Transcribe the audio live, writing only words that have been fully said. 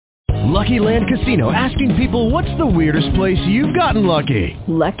Lucky Land Casino, asking people, what's the weirdest place you've gotten lucky?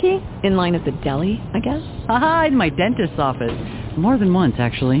 Lucky? In line at the deli, I guess? Aha, in my dentist's office. More than once,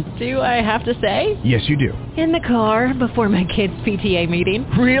 actually. Do I have to say? Yes, you do. In the car before my kids' PTA meeting.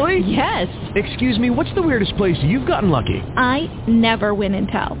 Really? Yes. Excuse me, what's the weirdest place you've gotten lucky? I never win and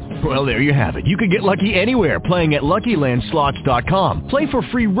tell. Well, there you have it. You can get lucky anywhere, playing at LuckyLandSlots.com. Play for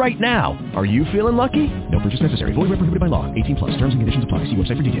free right now. Are you feeling lucky? No purchase necessary. Void where prohibited by law. 18 plus. Terms and conditions apply. See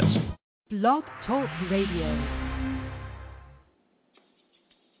website for details. Blog Talk Radio.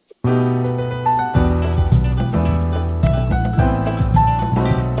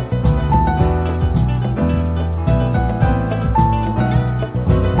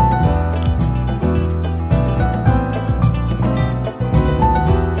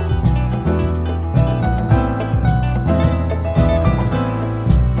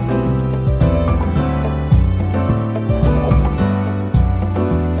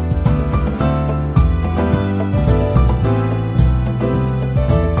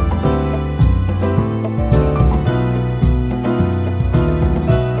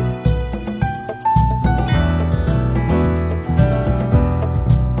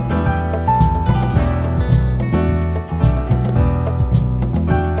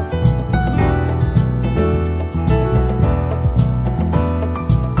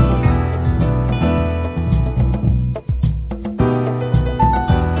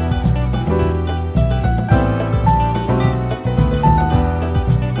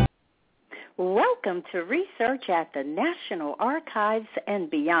 To Research at the National Archives and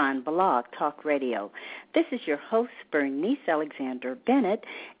Beyond Blog Talk Radio. This is your host, Bernice Alexander Bennett,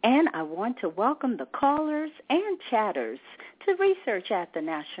 and I want to welcome the callers and chatters to Research at the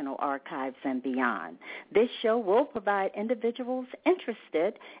National Archives and Beyond. This show will provide individuals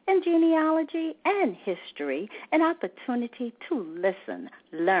interested in genealogy and history an opportunity to listen,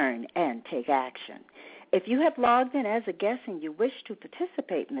 learn, and take action. If you have logged in as a guest and you wish to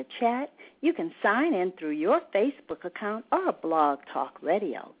participate in the chat, you can sign in through your Facebook account or Blog Talk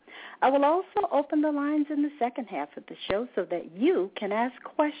Radio. I will also open the lines in the second half of the show so that you can ask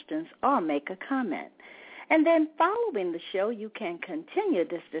questions or make a comment. And then following the show, you can continue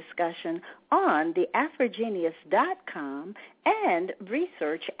this discussion on the Afrogenius.com and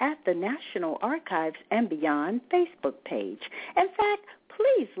Research at the National Archives and Beyond Facebook page. In fact,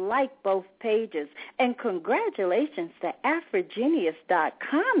 please like both pages, and congratulations to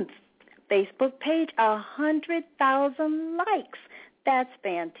Afrogenius.com's Facebook page, 100,000 likes. That's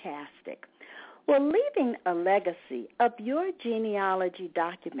fantastic. Well, leaving a legacy of your genealogy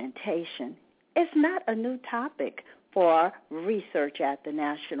documentation is not a new topic for Research at the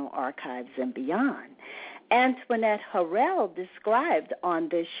National Archives and Beyond. Antoinette Harrell described on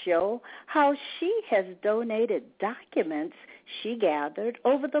this show how she has donated documents she gathered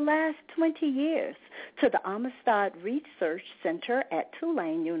over the last 20 years to the Amistad Research Center at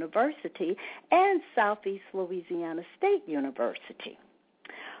Tulane University and Southeast Louisiana State University.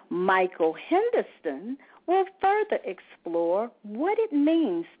 Michael Henderson will further explore what it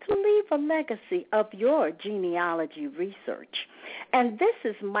means to leave a legacy of your genealogy research. And this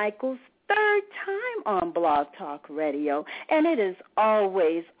is Michael's third time on Blog Talk Radio, and it is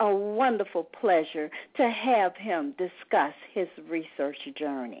always a wonderful pleasure to have him discuss his research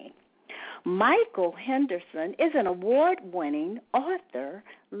journey. Michael Henderson is an award-winning author,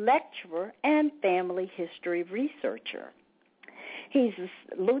 lecturer, and family history researcher. He's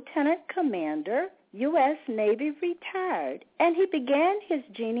a lieutenant commander, U.S. Navy retired, and he began his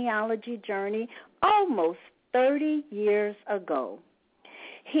genealogy journey almost 30 years ago.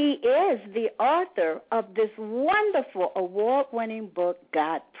 He is the author of this wonderful award-winning book,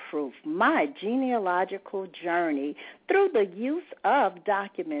 God Proof, My Genealogical Journey Through the Use of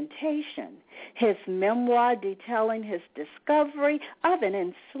Documentation. His memoir detailing his discovery of an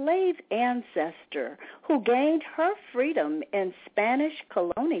enslaved ancestor who gained her freedom in Spanish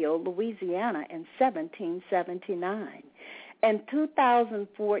colonial Louisiana in 1779. In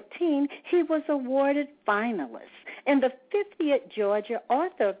 2014, he was awarded finalist in the 50th Georgia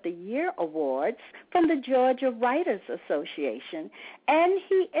Author of the Year Awards from the Georgia Writers Association, and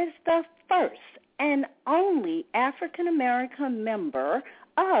he is the first and only African American member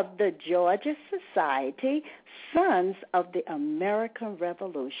of the Georgia Society Sons of the American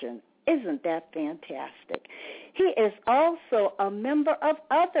Revolution. Isn't that fantastic? He is also a member of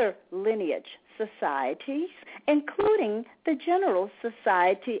other lineage societies, including the General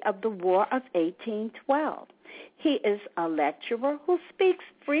Society of the War of 1812. He is a lecturer who speaks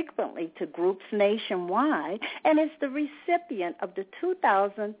frequently to groups nationwide and is the recipient of the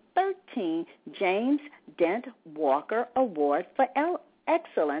 2013 James Dent Walker Award for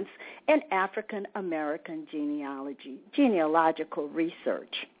excellence in African American genealogical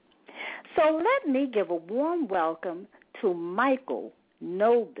research. So let me give a warm welcome to Michael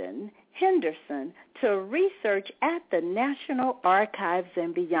Nolden Henderson to research at the National Archives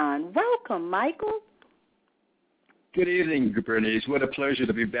and beyond. Welcome, Michael. Good evening, Bernice. What a pleasure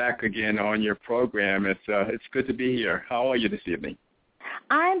to be back again on your program. It's good to be here. How are you this evening?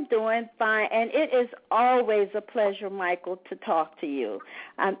 I'm doing fine, and it is always a pleasure, Michael, to talk to you.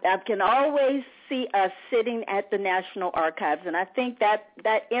 I can always see us sitting at the National Archives, and I think that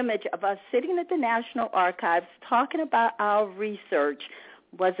image of us sitting at the National Archives talking about our research,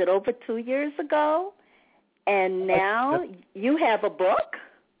 was it over 2 years ago? And now you have a book?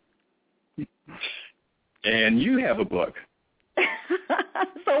 And you have a book.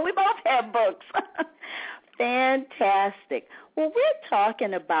 So we both have books. Fantastic. Well, we're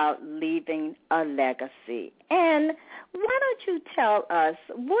talking about leaving a legacy. And why don't you tell us,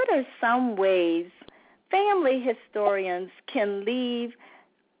 what are some ways family historians can leave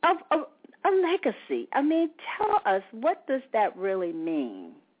a legacy? I mean, tell us, what does that really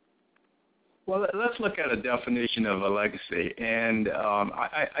mean? Well, let's look at a definition of a legacy. And,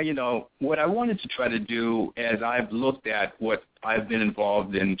 what I wanted to try to do as I've looked at what I've been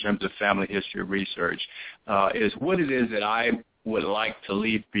involved in terms of family history research is what it is that I would like to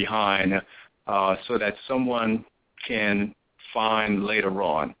leave behind so that someone can find later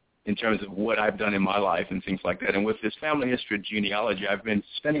on in terms of what I've done in my life and things like that. And with this family history genealogy, I've been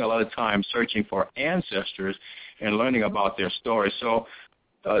spending a lot of time searching for ancestors and learning about their stories. So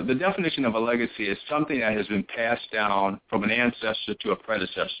the definition of a legacy is something that has been passed down from an ancestor to a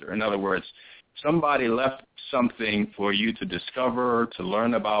predecessor. In other words, somebody left something for you to discover, to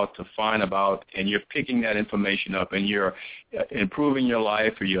learn about, to find about, and you're picking that information up, and you're improving your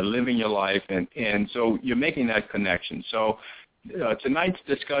life, or you're living your life, and so you're making that connection. So tonight's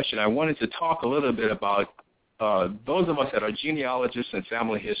discussion, I wanted to talk a little bit about those of us that are genealogists and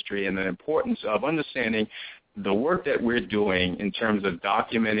family history and the importance of understanding the work that we're doing in terms of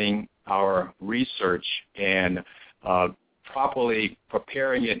documenting our research and properly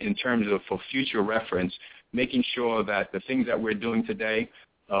preparing it in terms of for future reference, making sure that the things that we're doing today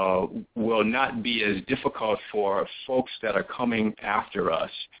will not be as difficult for folks that are coming after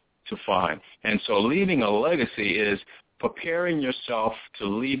us to find. And so leaving a legacy is preparing yourself to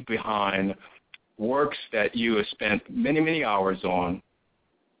leave behind works that you have spent many, many hours on,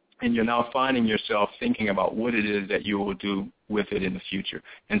 and you're now finding yourself thinking about what it is that you will do with it in the future.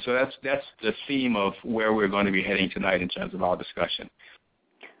 And so that's the theme of where we're going to be heading tonight in terms of our discussion.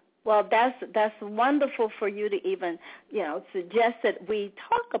 Well, that's wonderful for you to even, suggest that we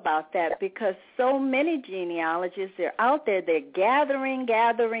talk about that, because so many genealogists are out there, they're gathering,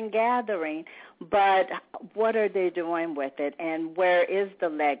 but what are they doing with it, and where is the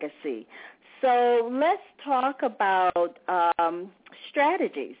legacy? So let's talk about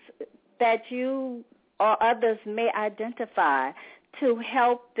strategies that you or others may identify to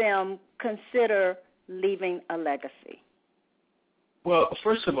help them consider leaving a legacy. Well,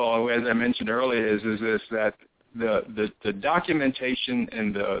 first of all, as I mentioned earlier, is that the documentation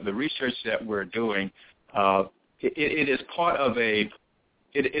and the research that we're doing, it is part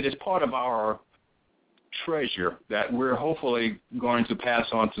of our treasure that we're hopefully going to pass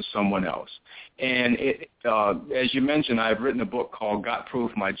on to someone else. And as you mentioned, I've written a book called Got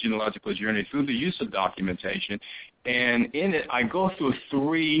Proof, My Genealogical Journey Through the Use of Documentation. And in it, I go through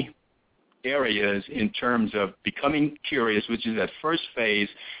 3 areas in terms of becoming curious, which is that first phase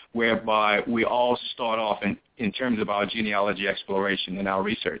whereby we all start off in terms of our genealogy exploration and our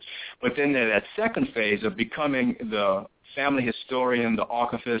research. But then there's that second phase of becoming the family historian, the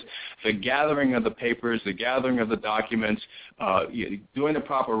archivist, the gathering of the papers, the gathering of the documents, doing the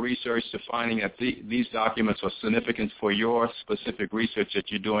proper research to finding that these documents are significant for your specific research that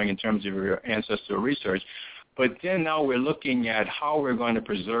you're doing in terms of your ancestral research. But then now we're looking at how we're going to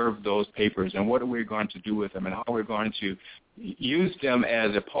preserve those papers and what are we going to do with them and how we're going to use them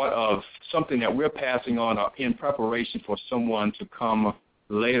as a part of something that we're passing on in preparation for someone to come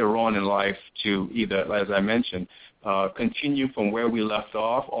later on in life to either, as I mentioned, continue from where we left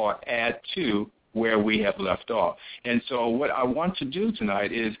off or add to where we have left off. And so what I want to do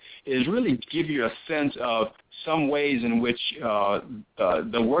tonight is really give you a sense of some ways in which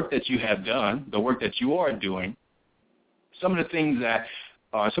the work that you have done, the work that you are doing, some of the things that,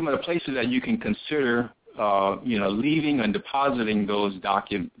 some of the places that you can consider, leaving and depositing those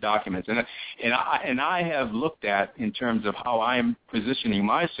documents. And I have looked at in terms of how I'm positioning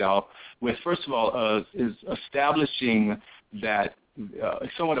myself with, first of all, is establishing that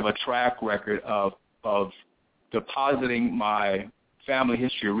somewhat of a track record of depositing my family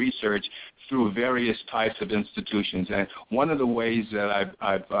history research through various types of institutions. And one of the ways that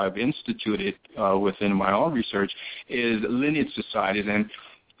I've instituted within my own research is lineage societies,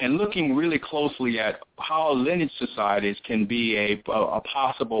 and looking really closely at how lineage societies can be a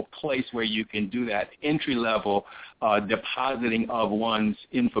possible place where you can do that entry-level depositing of one's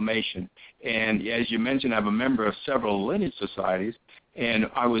information. And as you mentioned, I'm a member of several lineage societies, and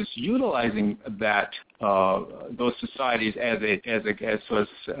I was utilizing those societies as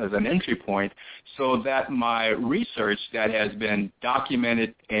an entry point, so that my research that has been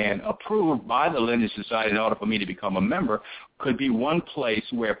documented and approved by the Lineage Society in order for me to become a member could be one place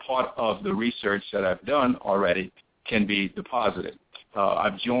where part of the research that I've done already can be deposited.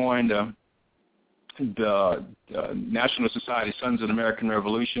 I've joined the National Society Sons of the American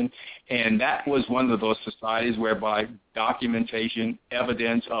Revolution, and that was one of those societies whereby documentation,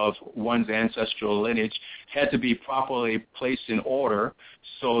 evidence of one's ancestral lineage had to be properly placed in order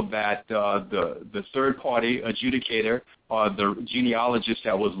so that the third-party adjudicator or the genealogist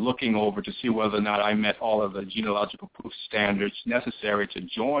that was looking over to see whether or not I met all of the genealogical proof standards necessary to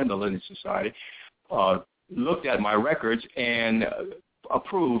join the Lineage Society looked at my records and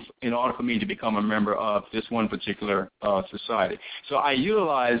approved in order for me to become a member of this one particular society. So I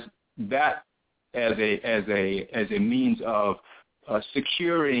utilize that as a means of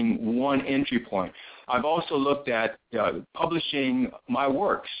securing one entry point. I've also looked at publishing my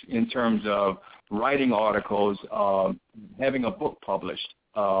works in terms of writing articles, having a book published,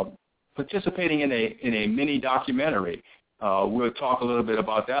 participating in a mini documentary. We'll talk a little bit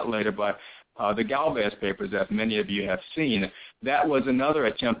about that later, but the Galvez papers, as many of you have seen, that was another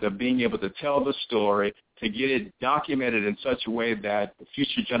attempt of being able to tell the story, to get it documented in such a way that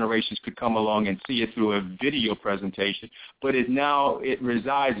future generations could come along and see it through a video presentation. But it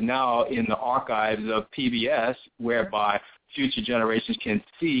resides now in the archives of PBS, whereby future generations can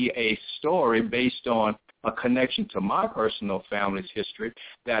see a story based on a connection to my personal family's history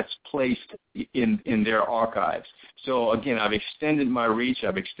that's placed in their archives. So again, I've extended my reach,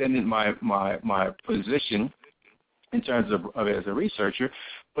 I've extended my position in terms of as a researcher,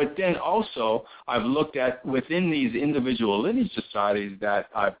 but then also I've looked at within these individual lineage societies that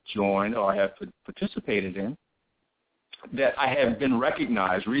I've joined or have participated in, that I have been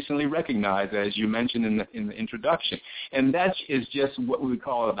recently recognized, as you mentioned in the introduction. And that is just what we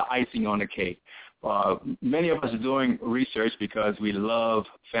call the icing on the cake. Many of us are doing research because we love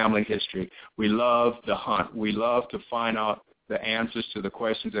family history. We love the hunt. We love to find out the answers to the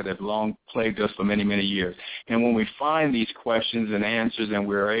questions that have long plagued us for many, many years. And when we find these questions and answers and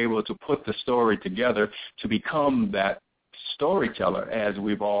we're able to put the story together to become that storyteller, as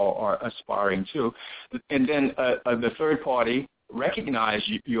we've all are aspiring to, and then the third party recognize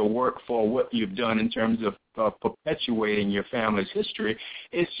your work for what you've done in terms of perpetuating your family's history,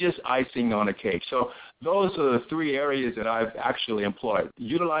 it's just icing on a cake. So those are the three areas that I've actually employed.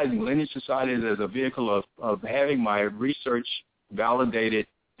 Utilizing lineage societies as a vehicle of having my research validated,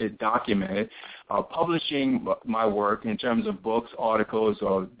 documented, publishing my work in terms of books, articles,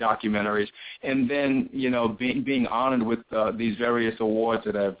 or documentaries, and then, being honored with these various awards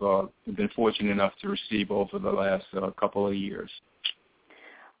that I've been fortunate enough to receive over the last couple of years.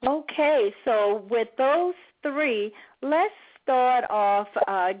 Okay, so with those three, let's start off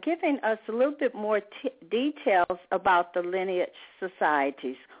giving us a little bit more details about the lineage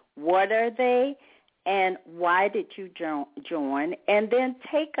societies. What are they? And why did you join? And then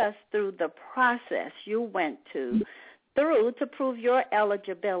take us through the process you went through to prove your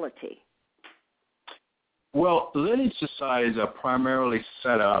eligibility. Well, lineage societies are primarily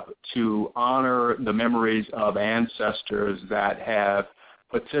set up to honor the memories of ancestors that have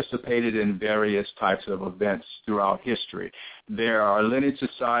participated in various types of events throughout history. There are lineage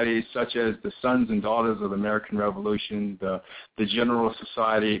societies such as the Sons and Daughters of the American Revolution, the General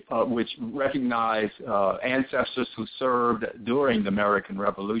Society, which recognize ancestors who served during the American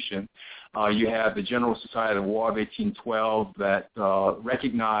Revolution. You have the General Society of the War of 1812 that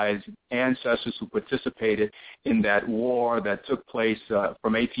recognize ancestors who participated in that war that took place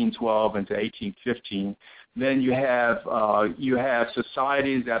from 1812 into 1815. Then you have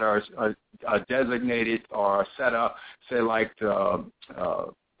societies that are designated or set up, say like the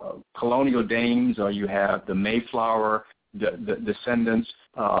colonial dames, or you have the Mayflower descendants.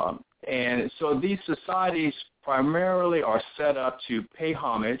 And so these societies primarily are set up to pay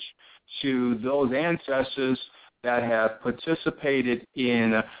homage to those ancestors that have participated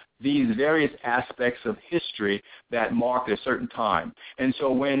in these various aspects of history that marked a certain time. And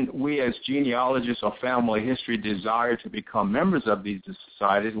so when we as genealogists or family history desire to become members of these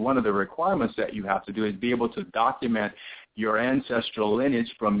societies, one of the requirements that you have to do is be able to document your ancestral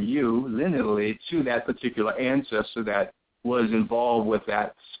lineage from you lineally to that particular ancestor that was involved with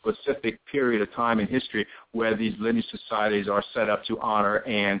that specific period of time in history where these lineage societies are set up to honor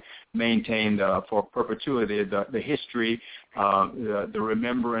and maintain for perpetuity the history, the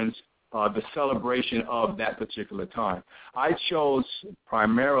remembrance, the celebration of that particular time. I chose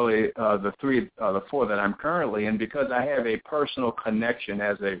primarily the four that I'm currently in because I have a personal connection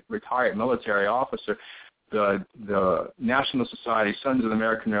as a retired military officer. The National Society Sons of the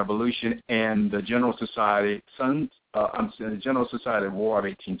American Revolution and the General Society the General Society of War of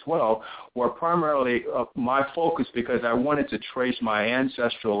 1812 were primarily my focus because I wanted to trace my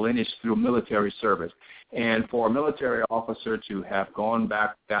ancestral lineage through military service. And for a military officer to have gone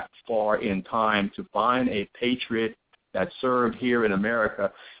back that far in time to find a patriot that served here in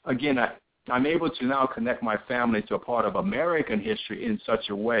America, again, I'm able to now connect my family to a part of American history in such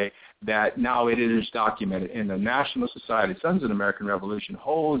a way that now it is documented. And the National Society Sons of the American Revolution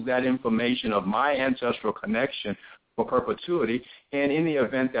holds that information of my ancestral connection for perpetuity, and in the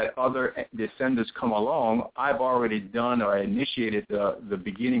event that other descendants come along, I've already done or initiated the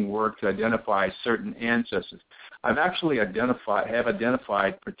beginning work to identify certain ancestors. I've actually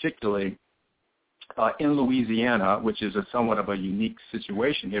identified particularly in Louisiana, which is somewhat of a unique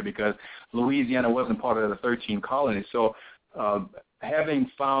situation here because Louisiana wasn't part of the 13 colonies. So having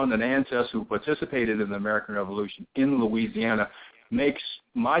found an ancestor who participated in the American Revolution in Louisiana makes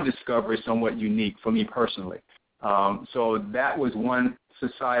my discovery somewhat unique for me personally. So that was one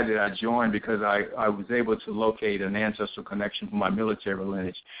society that I joined because I was able to locate an ancestral connection for my military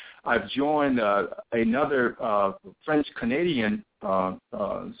lineage. I've joined another French-Canadian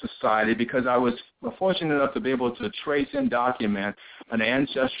society because I was fortunate enough to be able to trace and document an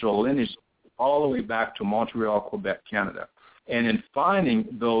ancestral lineage all the way back to Montreal, Quebec, Canada. And in finding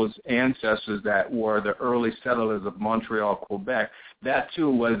those ancestors that were the early settlers of Montreal, Quebec, that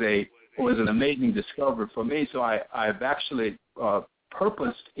too was an amazing discovery for me. So I've actually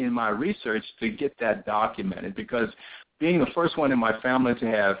purposed in my research to get that documented because being the first one in my family to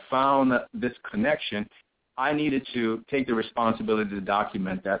have found this connection, I needed to take the responsibility to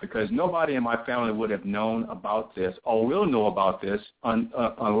document that because nobody in my family would have known about this or will know about this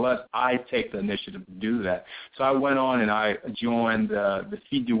unless I take the initiative to do that. So I went on and I joined the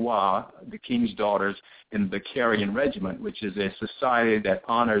Filles du Roi, the King's Daughters, in the Carrion Regiment, which is a society that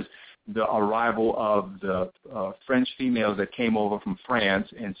honors the arrival of the French females that came over from France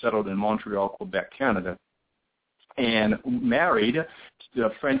and settled in Montreal, Quebec, Canada, and married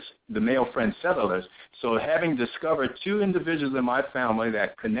the male French settlers. So having discovered two individuals in my family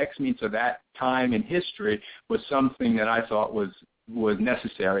that connects me to that time in history was something that I thought was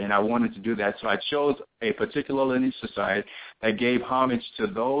necessary, and I wanted to do that. So I chose a particular lineage society that gave homage to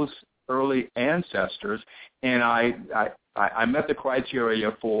those early ancestors, and I met the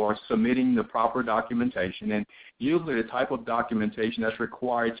criteria for submitting the proper documentation, and usually the type of documentation that's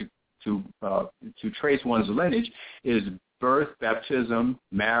required to trace one's lineage is birth, baptism,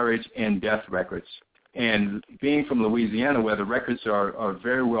 marriage, and death records. And being from Louisiana, where the records are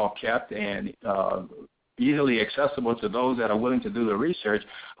very well kept and easily accessible to those that are willing to do the research,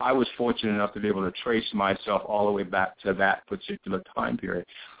 I was fortunate enough to be able to trace myself all the way back to that particular time period.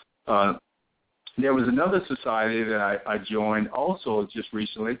 There was another society that I joined also just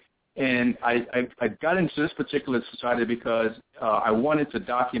recently, and I got into this particular society because I wanted to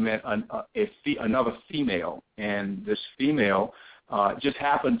document another female, and this female just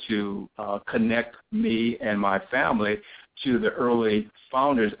happened to connect me and my family to the early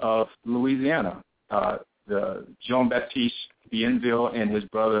founders of Louisiana, the Jean-Baptiste Bienville and his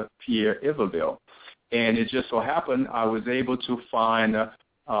brother Pierre Iberville. And it just so happened I was able to find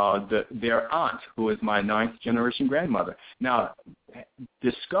their aunt, who is my 9th generation grandmother. Now,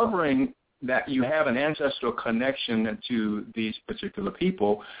 discovering that you have an ancestral connection to these particular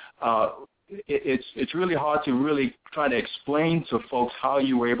people, it's really hard to really try to explain to folks how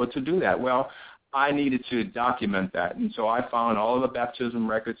you were able to do that. Well, I needed to document that, and so I found all of the baptism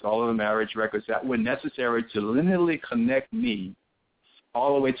records, all of the marriage records that were necessary to linearly connect me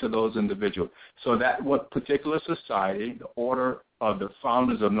all the way to those individuals. So that what particular society, the Order of the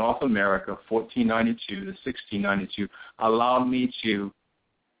Founders of North America, 1492 to 1692, allowed me to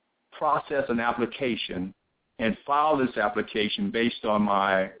process an application and file this application based on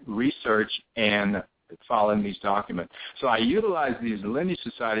my research and filing these documents. So I utilize these lineage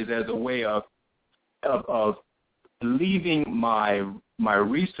societies as a way of leaving my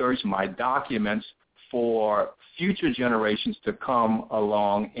research, my documents for future generations to come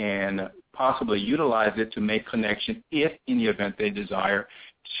along and possibly utilize it to make connection if, in the event they desire,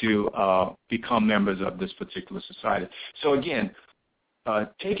 to become members of this particular society. So again,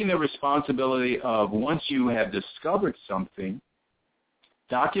 taking the responsibility of once you have discovered something,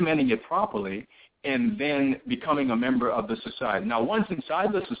 documenting it properly, and then becoming a member of the society. Now, once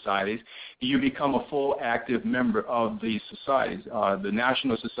inside the societies, you become a full active member of these societies. The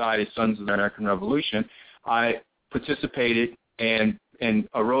National Society Sons of the American Revolution, I participated and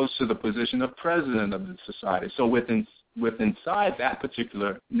arose to the position of president of the society. So inside that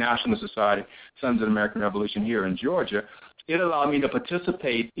particular National Society, Sons of the American Revolution here in Georgia, it allowed me to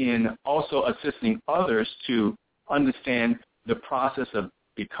participate in also assisting others to understand the process of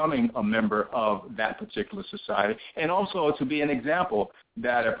becoming a member of that particular society, and also to be an example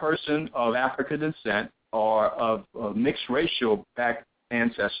that a person of African descent or of mixed racial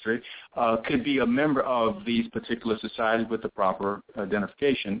ancestry could be a member of these particular societies with the proper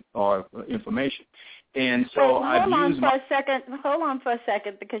identification or information. And so hold on for a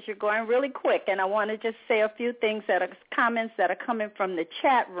second, because you're going really quick, and I want to just say a few things that are comments that are coming from the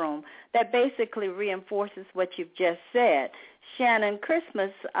chat room that basically reinforces what you've just said. Shannon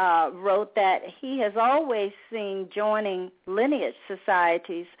Christmas wrote that he has always seen joining lineage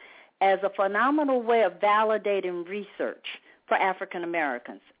societies as a phenomenal way of validating research for African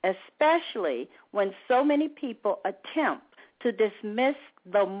Americans, especially when so many people attempt to dismiss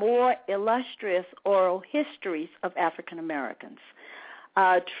the more illustrious oral histories of African Americans.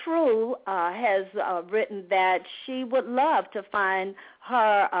 True has written that she would love to find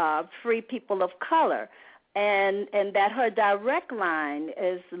her free people of color, and that her direct line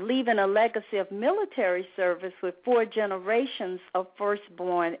is leaving a legacy of military service with 4 generations of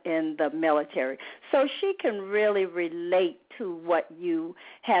firstborn in the military. So she can really relate to what you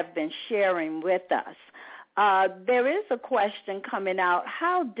have been sharing with us. There is a question coming out: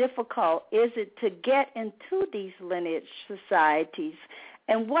 how difficult is it to get into these lineage societies,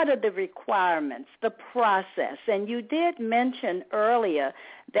 and what are the requirements, the process? And you did mention earlier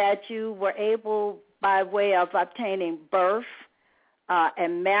that you were able, by way of obtaining birth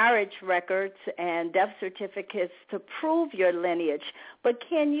and marriage records and death certificates, to prove your lineage. But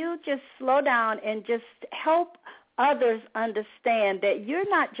can you just slow down and just help others understand that you're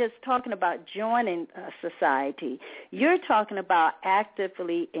not just talking about joining a society, you're talking about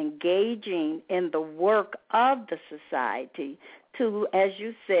actively engaging in the work of the society to, as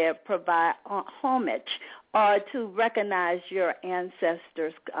you said, provide homage or to recognize your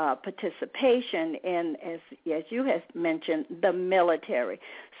ancestors' participation in, as you have mentioned, the military.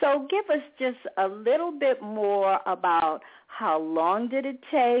 So give us just a little bit more about how long did it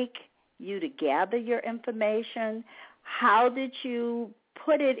take you to gather your information? How did you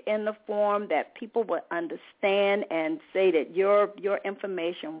put it in the form that people would understand and say that your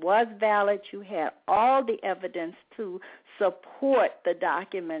information was valid? You had all the evidence to support the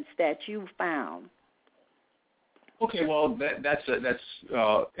documents that you found. Okay, well,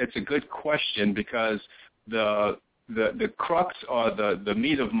 it's a good question, because the crux or the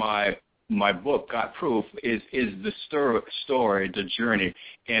meat of my book, Got Proof, is the story, the journey,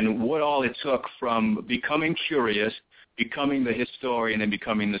 and what all it took from becoming curious, becoming the historian, and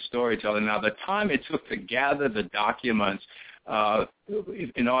becoming the storyteller. Now, the time it took to gather the documents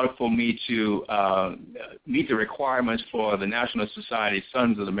in order for me to meet the requirements for the National Society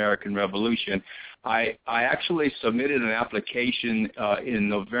Sons of the American Revolution, I actually submitted an application in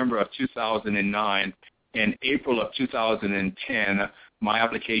November of 2009. In April of 2010, my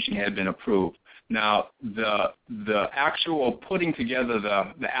application had been approved. Now, the actual putting together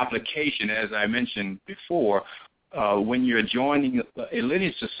the application, as I mentioned before, when you're joining a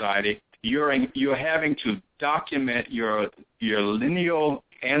lineage society, you're having to document your lineal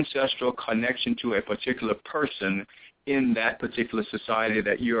ancestral connection to a particular person in that particular society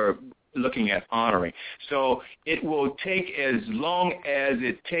that you're looking at honoring. So it will take as long as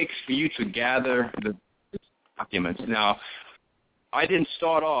it takes for you to gather the documents. Now, I didn't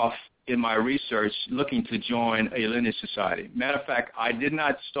start off in my research looking to join a lineage society. Matter of fact, I did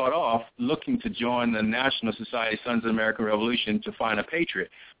not start off looking to join the National Society Sons of the American Revolution to find a patriot.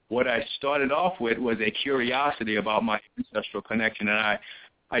 What I started off with was a curiosity about my ancestral connection, and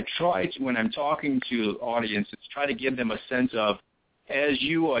I try to, when I'm talking to audiences, try to give them a sense of, as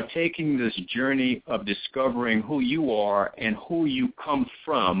you are taking this journey of discovering who you are and who you come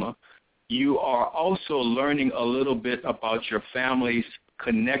from, you are also learning a little bit about your family's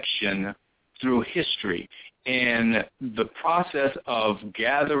connection through history. And the process of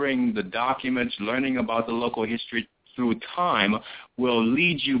gathering the documents, learning about the local history through time, will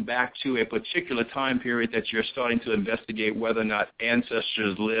lead you back to a particular time period that you're starting to investigate whether or not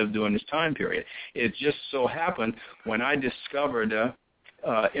ancestors lived during this time period. It just so happened when I discovered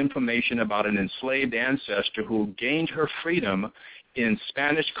information about an enslaved ancestor who gained her freedom in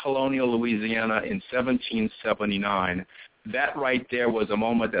Spanish colonial Louisiana in 1779. That right there was a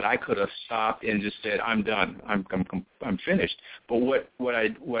moment that I could have stopped and just said, "I'm done. I'm finished." But what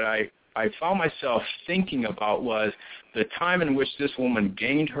I found myself thinking about was the time in which this woman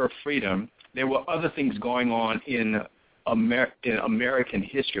gained her freedom. There were other things going on in American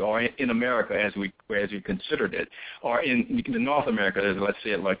history, or in America as we considered it, or in North America, let's say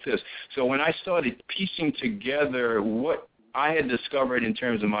it like this. So when I started piecing together what I had discovered in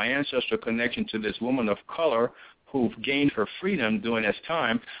terms of my ancestral connection to this woman of color who gained her freedom during this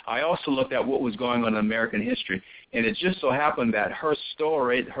time, I also looked at what was going on in American history. And it just so happened that her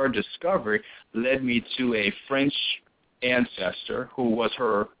story, her discovery, led me to a French ancestor who was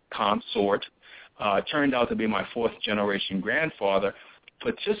her consort, turned out to be my fourth-generation grandfather,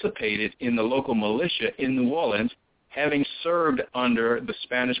 participated in the local militia in New Orleans, having served under the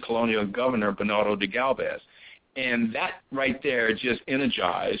Spanish colonial governor, Bernardo de Galvez. And that right there just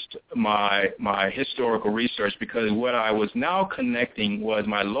energized my historical research, because what I was now connecting was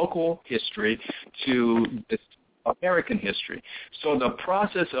my local history to this American history. So the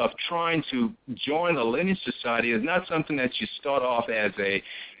process of trying to join a lineage society is not something that you start off as a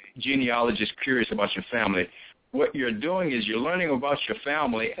genealogist curious about your family. What you're doing is you're learning about your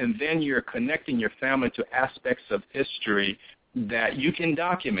family, and then you're connecting your family to aspects of history that you can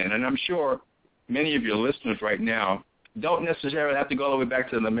document. And I'm sure many of your listeners right now don't necessarily have to go all the way back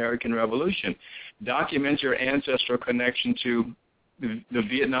to the American Revolution. Document your ancestral connection to the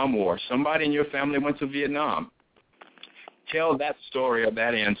Vietnam War. Somebody in your family went to Vietnam. Tell that story of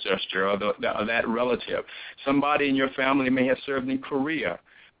that ancestor or that relative. Somebody in your family may have served in Korea.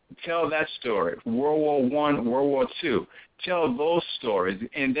 Tell that story. World War I, World War II. Tell those stories.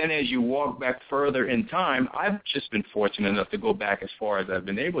 And then as you walk back further in time, I've just been fortunate enough to go back as far as I've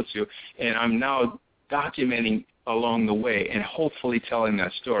been able to, and I'm now documenting along the way and hopefully telling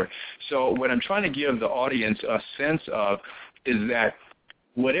that story. So what I'm trying to give the audience a sense of is that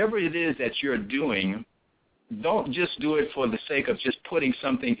whatever it is that you're doing, don't just do it for the sake of just putting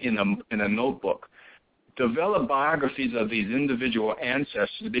something in a notebook. Develop biographies of these individual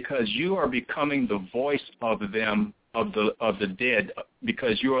ancestors, because you are becoming the voice of them, of the dead,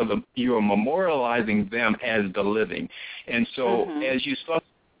 because you are memorializing them as the living. And so as you start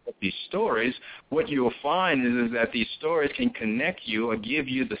with these stories, what you will find is that these stories can connect you or give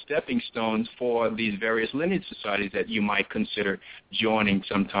you the stepping stones for these various lineage societies that you might consider joining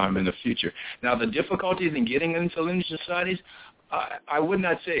sometime in the future. Now, the difficulties in getting into lineage societies, I would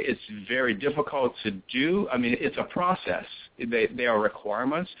not say it's very difficult to do. I mean, it's a process. They are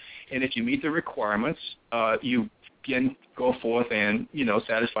requirements, and if you meet the requirements, you can go forth and,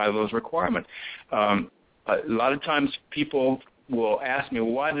 satisfy those requirements. A lot of times people will ask me,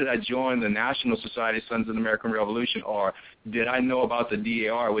 why did I join the National Society of Sons of the American Revolution, or did I know about the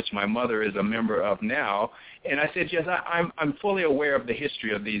DAR, which my mother is a member of now? And I said, yes, I'm fully aware of the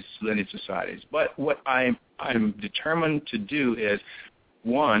history of these lineage societies. But what I'm determined to do is,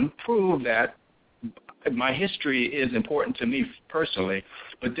 one, prove that my history is important to me personally,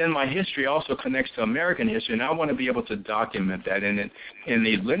 but then my history also connects to American history, and I want to be able to document that. And in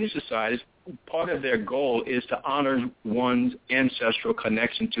these lineage societies, part of their goal is to honor one's ancestral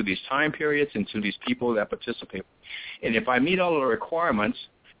connection to these time periods and to these people that participate. And if I meet all the requirements,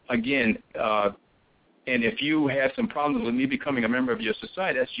 again, and if you have some problems with me becoming a member of your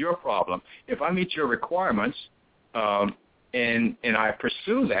society, that's your problem. If I meet your requirements and I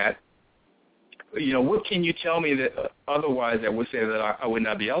pursue that, what can you tell me that otherwise that would say that I would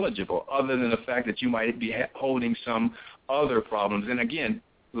not be eligible, other than the fact that you might be holding some other problems? And again,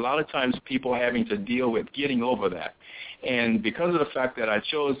 a lot of times people having to deal with getting over that. And because of the fact that I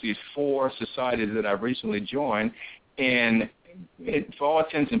chose these 4 societies that I've recently joined, and for all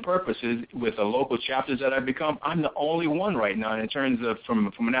intents and purposes, with the local chapters that I've become, I'm the only one right now in terms of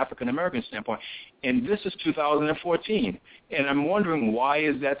from an African American standpoint. And this is 2014. And I'm wondering, why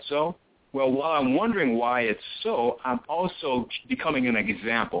is that so? Well, while I'm wondering why it's so, I'm also becoming an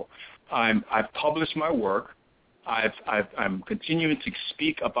example. I've published my work. I'm continuing to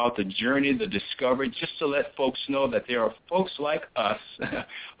speak about the journey, the discovery, just to let folks know that there are folks like us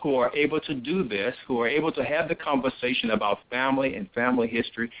who are able to do this, who are able to have the conversation about family and family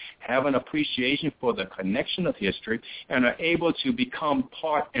history, have an appreciation for the connection of history, and are able to become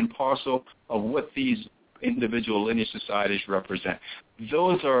part and parcel of what these individual lineage societies represent.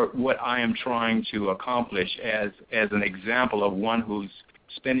 Those are what I am trying to accomplish as an example of one who's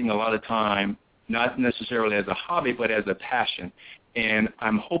spending a lot of time, not necessarily as a hobby, but as a passion. And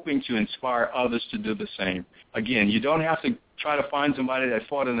I'm hoping to inspire others to do the same. Again, you don't have to try to find somebody that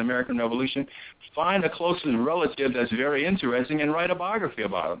fought in the American Revolution, find a closest relative that's very interesting and write a biography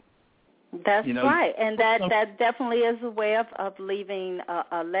about them. That's right, and that definitely is a way of leaving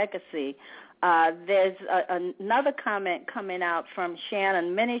a legacy. There's another comment coming out from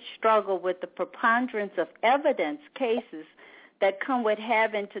Shannon. Many struggle with the preponderance of evidence cases that come with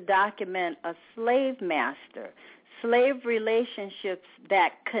having to document a slave master, slave relationships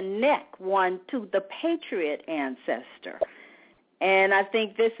that connect one to the patriot ancestor. And I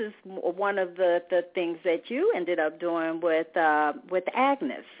think this is one of the things that you ended up doing with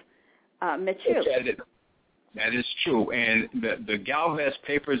Agnes Mitchell. That is true. And the Galvez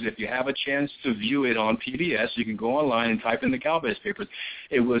papers, if you have a chance to view it on PBS, you can go online and type in the Galvez papers.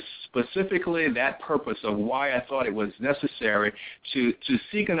 It was specifically that purpose of why I thought it was necessary to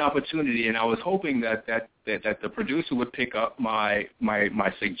seek an opportunity, and I was hoping that the producer would pick up my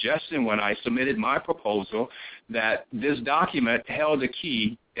suggestion when I submitted my proposal that this document held a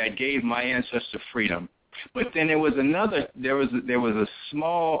key that gave my ancestor freedom. But then there was a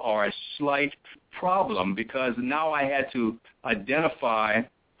small or a slight problem, because now I had to identify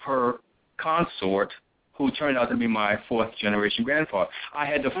her consort, who turned out to be my fourth generation grandfather. I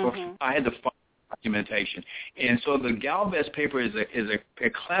had to find documentation, and so the Galvez paper is a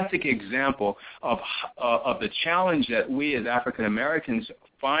classic example of the challenge that we as African Americans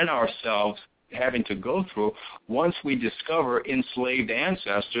find ourselves having to go through once we discover enslaved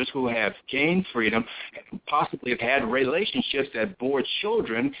ancestors who have gained freedom, possibly have had relationships that bore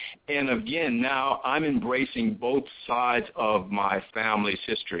children. And again, now I'm embracing both sides of my family's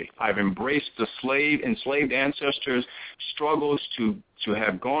history. I've embraced the enslaved ancestors' struggles to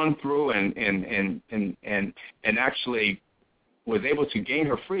have gone through and actually was able to gain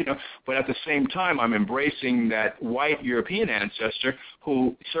her freedom, but at the same time, I'm embracing that white European ancestor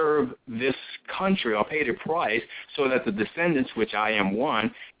who served this country or paid a price so that the descendants, which I am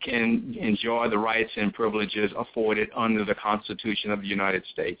one, can enjoy the rights and privileges afforded under the Constitution of the United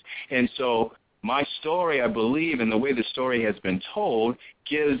States. And so my story, I believe, and the way the story has been told,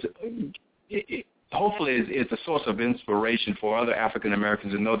 hopefully is a source of inspiration for other African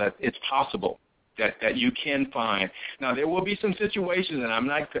Americans to know that it's possible. That you can find. Now, there will be some situations, and I'm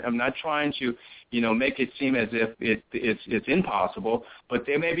not trying to, make it seem as if it's impossible, but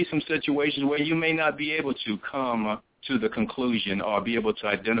there may be some situations where you may not be able to come to the conclusion or be able to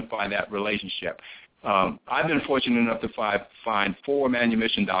identify that relationship. I've been fortunate enough to find 4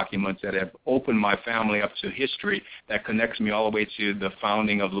 manumission documents that have opened my family up to history that connects me all the way to the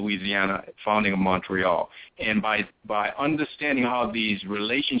founding of Louisiana, founding of Montreal. And by understanding how these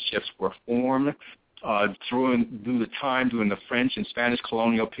relationships were formed through the time during the French and Spanish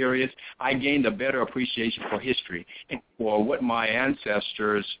colonial periods, I gained a better appreciation for history and for what my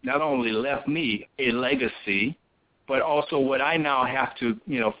ancestors not only left me a legacy, but also what I now have to,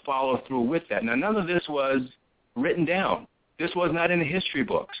 follow through with that. Now, none of this was written down. This was not in the history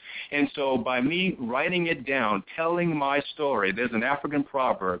books. And so by me writing it down, telling my story, there's an African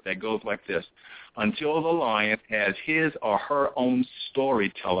proverb that goes like this: until the lion has his or her own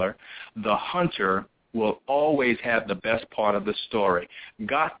storyteller, the hunter will always have the best part of the story.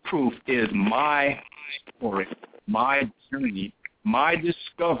 God Proof is my story, my journey, my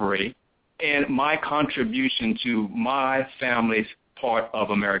discovery, and my contribution to my family's part of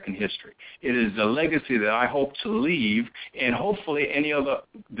American history. It is the legacy that I hope to leave, and hopefully any other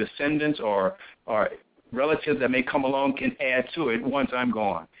descendants or relatives that may come along can add to it once I'm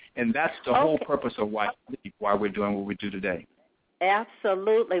gone. And that's the whole purpose of why we're doing what we do today.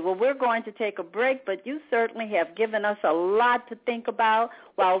 Absolutely. Well, we're going to take a break, but you certainly have given us a lot to think about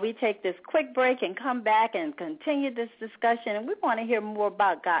while we take this quick break and come back and continue this discussion. And we want to hear more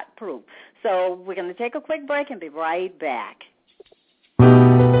about God Proof. So we're going to take a quick break and be right back.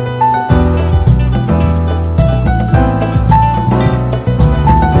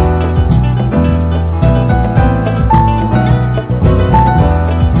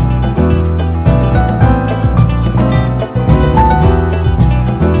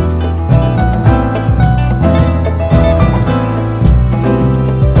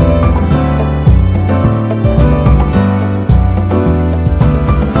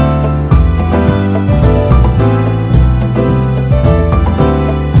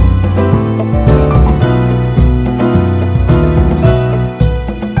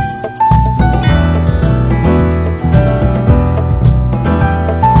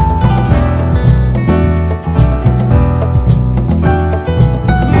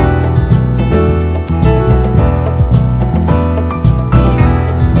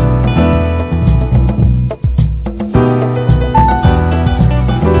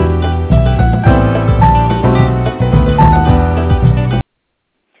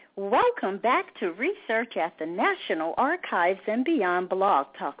 to Research at the National Archives and Beyond Blog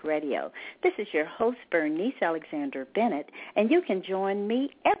Talk Radio. This is your host, Bernice Alexander Bennett, and you can join me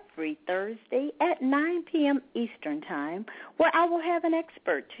every Thursday at 9 p.m. Eastern Time, where I will have an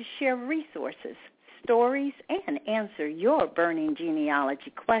expert to share resources, stories, and answer your burning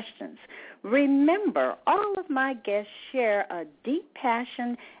genealogy questions. Remember, all of my guests share a deep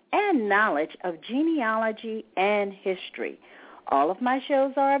passion and knowledge of genealogy and history. All of my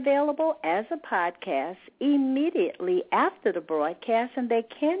shows are available as a podcast immediately after the broadcast, and they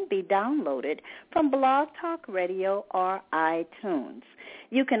can be downloaded from Blog Talk Radio or iTunes.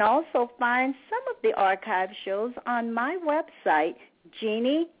 You can also find some of the archive shows on my website,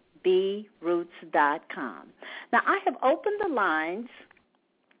 jeanniebroots.com. Now, I have opened the lines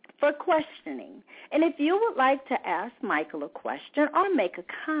for questioning, and if you would like to ask Michael a question or make a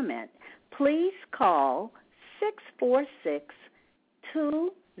comment, please call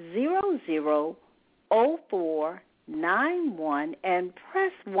 646-200-0491 and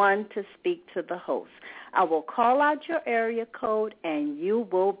press 1 to speak to the host. I will call out your area code, and you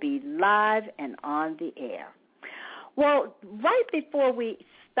will be live and on the air. Well, right before we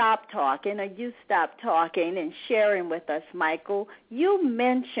stop talking, or you stop talking and sharing with us, Michael, you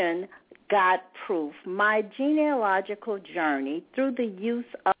mentioned Got Proof, my genealogical journey through the use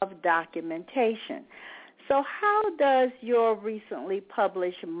of documentation. So how does your recently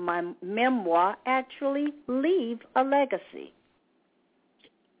published memoir actually leave a legacy?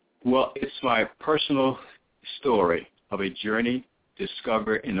 Well, it's my personal story of a journey,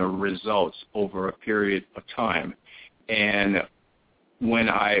 discovered, and the results over a period of time. And when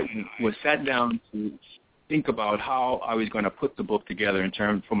I was sat down to think about how I was going to put the book together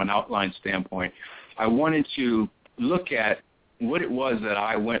from an outline standpoint, I wanted to look at what it was that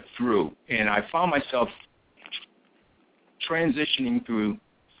I went through. And I found myself transitioning through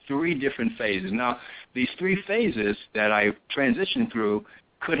 3 different phases. Now, these 3 phases that I transitioned through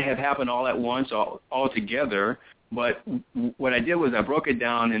could have happened all at once, all together, but what I did was I broke it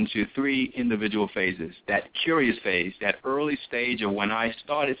down into 3 individual phases. That curious phase, that early stage of when I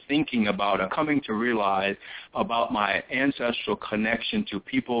started thinking about or coming to realize about my ancestral connection to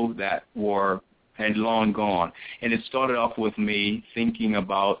people that had long gone. And it started off with me thinking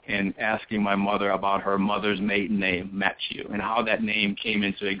about and asking my mother about her mother's maiden name, Matthew, and how that name came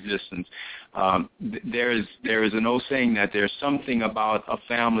into existence. There is an old saying that there's something about a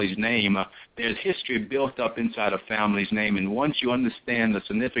family's name. There's history built up inside a family's name, and once you understand the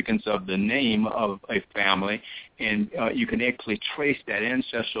significance of the name of a family, and you can actually trace that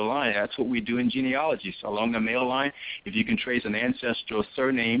ancestral line. That's what we do in genealogy. So along the male line, if you can trace an ancestral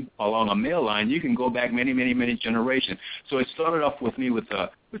surname along a male line, you can go back many, many, many generations. So it started off with me with the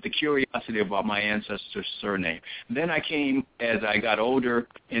curiosity about my ancestor's surname. Then I came, as I got older,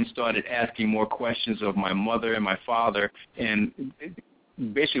 and started asking more questions of my mother and my father, and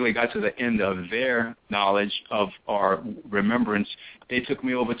basically got to the end of their knowledge of our remembrance. They took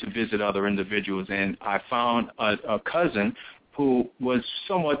me over to visit other individuals, and I found a cousin who was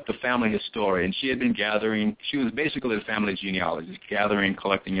somewhat the family historian. She was basically the family genealogist,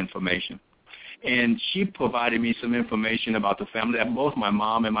 collecting information. And she provided me some information about the family that both my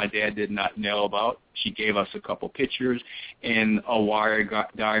mom and my dad did not know about. She gave us a couple pictures and a wire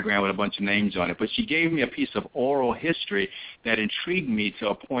diagram with a bunch of names on it. But she gave me a piece of oral history that intrigued me to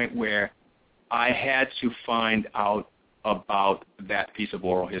a point where I had to find out about that piece of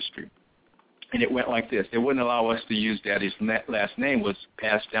oral history. And it went like this. They wouldn't allow us to use Daddy's last name. Was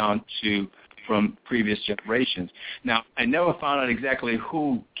passed down from previous generations. Now, I never found out exactly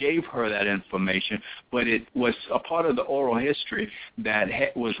who gave her that information, but it was a part of the oral history that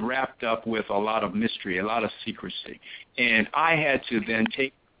was wrapped up with a lot of mystery, a lot of secrecy. And I had to then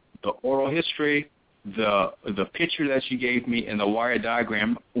take the oral history, the picture that she gave me, and the wire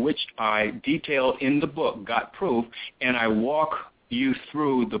diagram, which I detailed in the book, Got Proof, and I walk you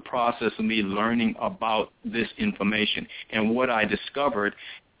through the process of me learning about this information. And what I discovered,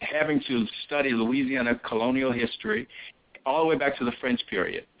 having to study Louisiana colonial history all the way back to the French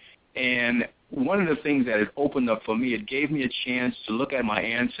period. And one of the things that it opened up for me, it gave me a chance to look at my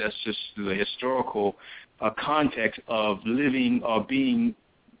ancestors through the historical context of living or being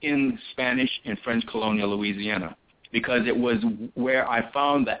in Spanish and French colonial Louisiana, because it was where I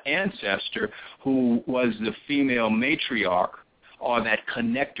found the ancestor who was the female matriarch or that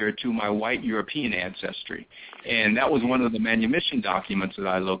connector to my white European ancestry. And that was one of the manumission documents that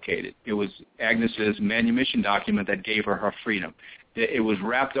I located. It was Agnes's manumission document that gave her freedom. It was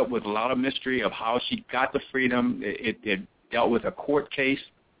wrapped up with a lot of mystery of how she got the freedom. It dealt with a court case.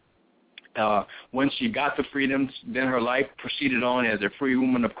 Once she got the freedoms, then her life proceeded on as a free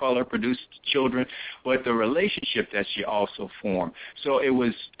woman of color, produced children, but the relationship that she also formed. So it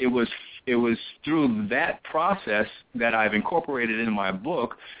was through that process that I've incorporated in my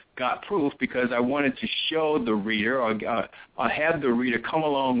book, Got Proof, because I wanted to show the reader or have the reader come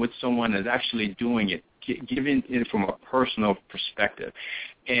along with someone that's actually doing it, giving it from a personal perspective.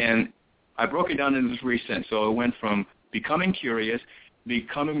 And I broke it down into 3 cents. So it went from becoming curious,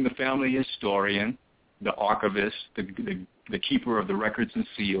 becoming the family historian, the archivist, the keeper of the records and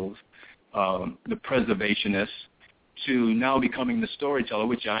seals, the preservationist, to now becoming the storyteller,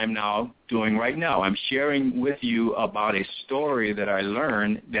 which I am now doing right now. I'm sharing with you about a story that I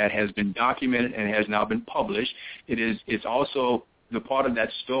learned that has been documented and has now been published. It's also, the part of that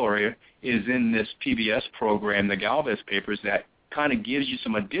story is in this PBS program, the Galvez Papers, that kind of gives you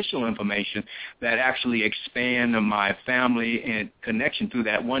some additional information that actually expand my family and connection through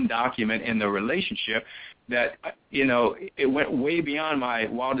that one document and the relationship that, it went way beyond my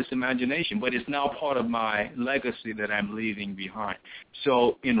wildest imagination, but it's now part of my legacy that I'm leaving behind.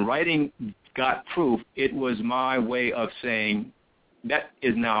 So in writing Got Proof, it was my way of saying that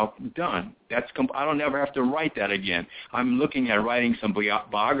is now done. I don't ever have to write that again. I'm looking at writing some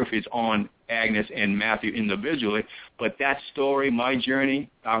biographies on Agnes and Matthew individually, but that story, my journey,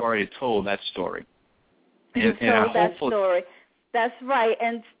 I've already told that story. You told that story. That's right.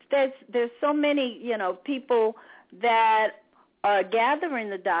 And there's so many, people that are gathering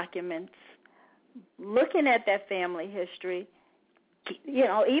the documents, looking at that family history,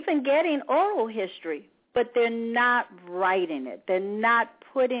 even getting oral history, but they're not writing it. They're not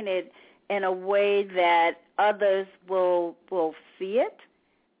putting it in a way that others will see it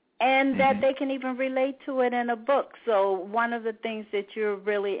and that they can even relate to it in a book. So one of the things that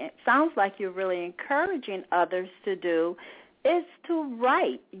sounds like you're really encouraging others to do is to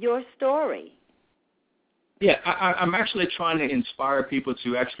write your story. Yeah, I'm actually trying to inspire people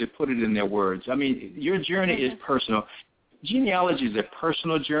to actually put it in their words. I mean, your journey is personal. Genealogy is a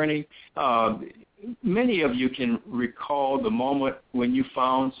personal journey. Many of you can recall the moment when you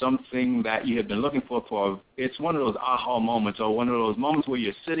found something that you had been looking for. It's one of those aha moments, or one of those moments where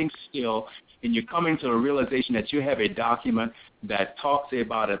you're sitting still and you're coming to the realization that you have a document that talks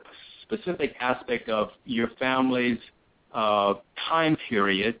about a specific aspect of your family's time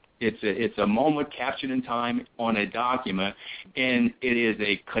period. It's a moment captured in time on a document, and it is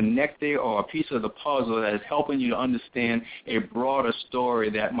a connector or a piece of the puzzle that is helping you to understand a broader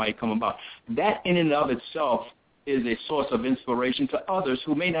story that might come about. That in and of itself is a source of inspiration to others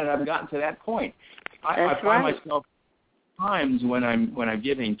who may not have gotten to that point. I find myself times when I'm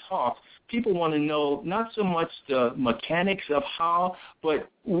giving talks, people want to know not so much the mechanics of how, but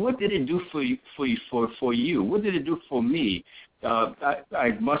what did it do for you? What did it do for me?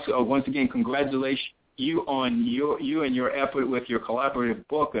 I must once again congratulate you on you and your effort with your collaborative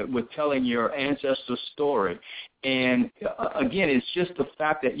book with telling your ancestor story. And again, it's just the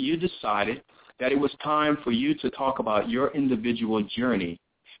fact that you decided that it was time for you to talk about your individual journey,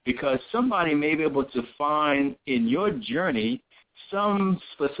 because somebody may be able to find in your journey some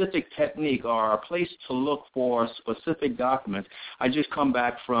specific technique or a place to look for specific documents. I just come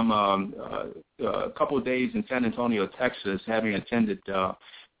back from a couple of days in San Antonio, Texas, having attended the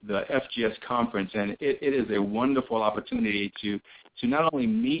FGS conference, and it is a wonderful opportunity to not only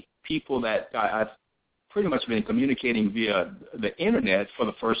meet people that I've pretty much been communicating via the internet for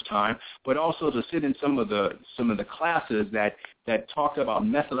the first time, but also to sit in some of the classes that talked about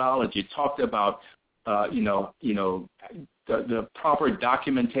methodology, talked about the proper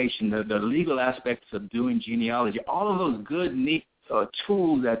documentation, the legal aspects of doing genealogy, all of those good, neat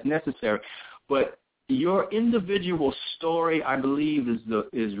tools that's necessary. But your individual story, I believe,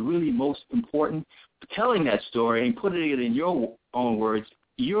 is really most important. Telling that story and putting it in your own words,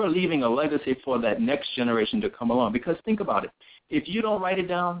 you're leaving a legacy for that next generation to come along. Because think about it. If you don't write it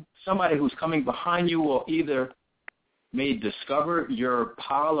down, somebody who's coming behind you will either may discover your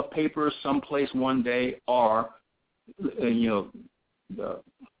pile of papers someplace one day, or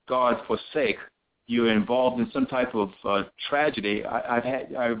God forsake, you're involved in some type of tragedy.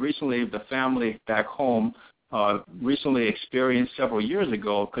 I recently, the family back home, recently experienced several years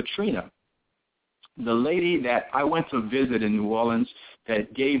ago, Katrina. The lady that I went to visit in New Orleans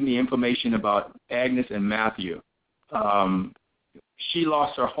that gave me information about Agnes and Matthew, she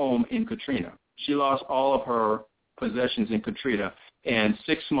lost her home in Katrina. She lost all of her possessions in Katrina, and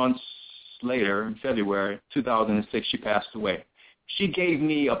 6 months later, in February 2006, she passed away. She gave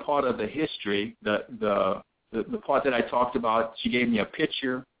me a part of the history, the part that I talked about. She gave me a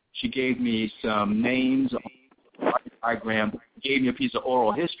picture. She gave me some names great-great-great-great-great-great-great-great-great-great-great-great-great-great gave me a piece of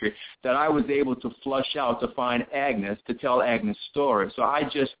oral history that I was able to flush out to find Agnes, to tell Agnes' story. So I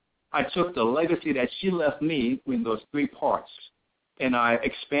took the legacy that she left me in those 3 parts, and I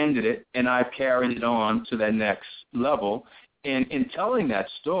expanded it, and I carried it on to that next level. And in telling that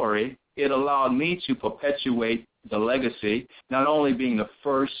story, it allowed me to perpetuate the legacy, not only being the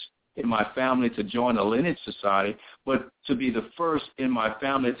first in my family to join a lineage society, but to be the first in my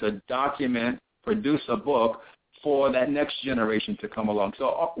family to document, produce a book for that next generation to come along.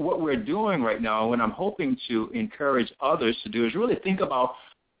 So what we're doing right now, and I'm hoping to encourage others to do, is really think about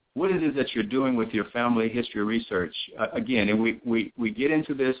what it is that you're doing with your family history research. Again, and we get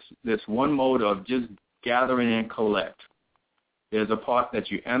into this one mode of just gathering and collect. There's a part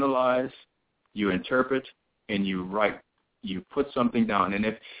that you analyze, you interpret, and you write. You put something down. And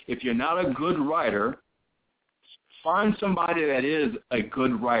if you're not a good writer, find somebody that is a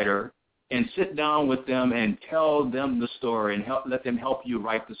good writer and sit down with them and tell them the story and let them help you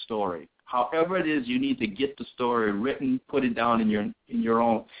write the story. However it is you need to get the story written, put it down in your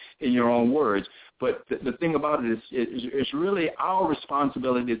own words. But the thing about it is it's really our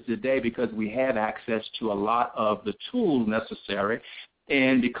responsibility today, because we have access to a lot of the tools necessary.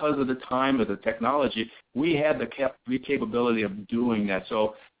 And because of the time of the technology, we have the capability of doing that.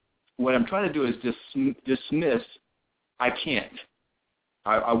 So what I'm trying to do is dismiss I can't.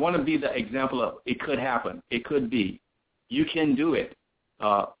 I want to be the example of it could happen. It could be. You can do it.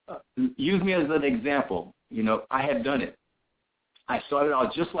 Use me as an example. I have done it. I started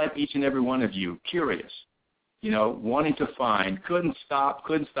out just like each and every one of you, curious, wanting to find, couldn't stop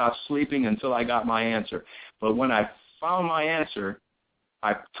sleeping until I got my answer. But when I found my answer,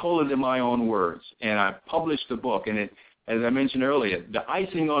 I told it in my own words, and I published the book. And it, as I mentioned earlier, the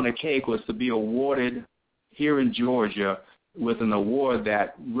icing on the cake was to be awarded here in Georgia with an award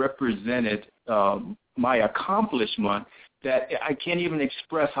that represented my accomplishment that I can't even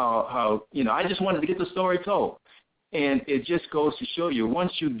express how I just wanted to get the story told. And it just goes to show you,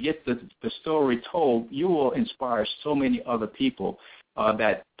 once you get the story told, you will inspire so many other people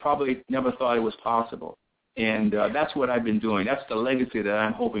that probably never thought it was possible. And that's what I've been doing. That's the legacy that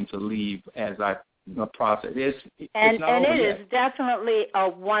I'm hoping to leave as I process. It is definitely a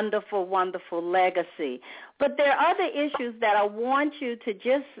wonderful, wonderful legacy. But there are other issues that I want you to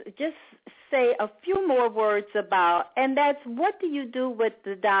just say a few more words about, and that's, what do you do with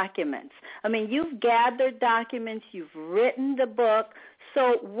the documents? I mean, you've gathered documents, you've written the book,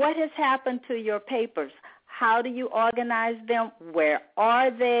 so what has happened to your papers? How do you organize them? Where are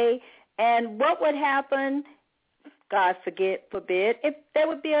they? And what would happen, God forbid, if there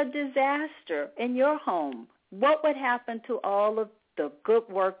would be a disaster in your home? What would happen to all of the good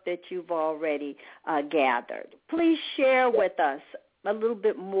work that you've already gathered? Please share with us a little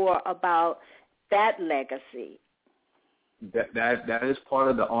bit more about that legacy. That is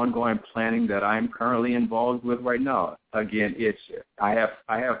part of the ongoing planning that I'm currently involved with right now. Again, I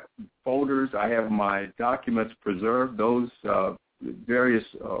have folders, I have my documents preserved, those various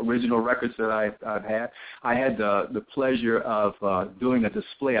original records that I've had. I had the pleasure of doing a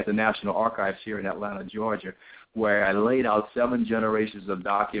display at the National Archives here in Atlanta, Georgia, where I laid out 7 generations of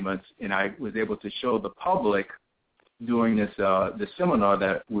documents, and I was able to show the public during this seminar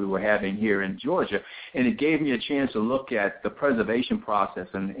that we were having here in Georgia. And it gave me a chance to look at the preservation process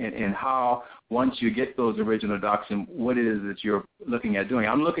and how, once you get those original documents, what it is that you're looking at doing.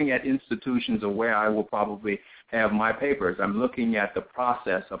 I'm looking at institutions of where I will probably have my papers. I'm looking at the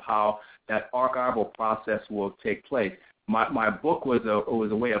process of how that archival process will take place. My book was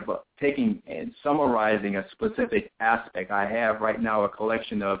a way of taking and summarizing a specific aspect. I have right now a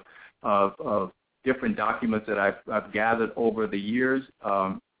collection of different documents that I've gathered over the years,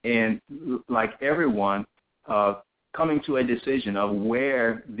 and like everyone, coming to a decision of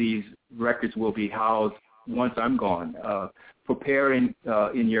where these records will be housed once I'm gone. Preparing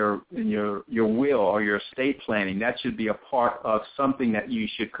in your will or your estate planning, that should be a part of something that you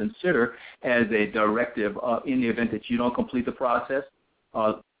should consider as a directive in the event that you don't complete the process.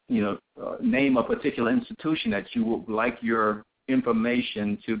 Name a particular institution that you would like your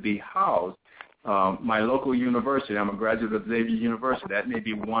information to be housed. My local university, I'm a graduate of Xavier University. That may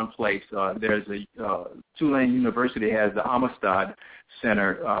be one place. There's Tulane University has the Amistad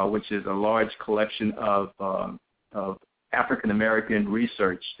Center, which is a large collection of African American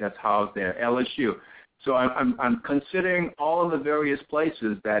research that's housed there. LSU. So I'm considering all of the various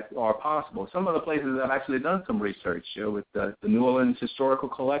places that are possible. Some of the places I've actually done some research with the New Orleans Historical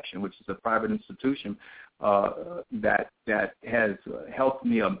Collection, which is a private institution that has helped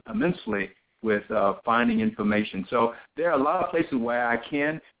me immensely finding information. So there are a lot of places where I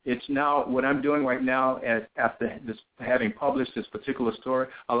can. It's now what I'm doing right now after having published this particular story.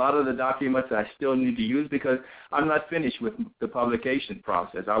 A lot of the documents I still need to use because I'm not finished with the publication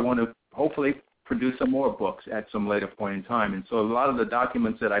process. I want to hopefully produce some more books at some later point in time. And so a lot of the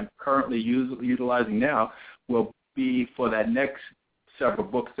documents that I'm currently utilizing now will be for that next several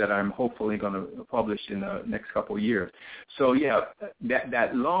books that I'm hopefully going to publish in the next couple of years. So, yeah,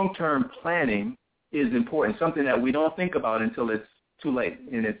 that long-term planning is important, something that we don't think about until it's too late,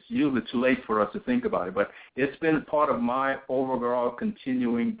 and it's usually too late for us to think about it. But it's been part of my overall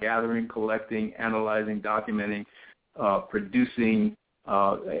continuing gathering, collecting, analyzing, documenting, producing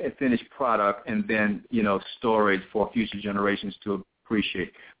a finished product, and then, storage for future generations to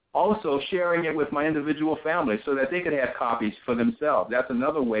appreciate. Also sharing it with my individual family so that they could have copies for themselves. That's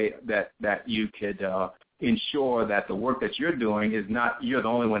another way that you could ensure that the work that you're doing is not you're the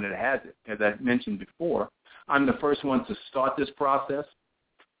only one that has it. As I mentioned before, I'm the first one to start this process.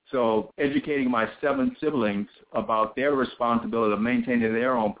 So educating my 7 siblings about their responsibility of maintaining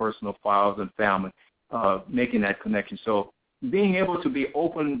their own personal files and family, making that connection. So being able to be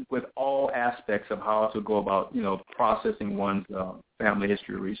open with all aspects of how to go about, processing one's family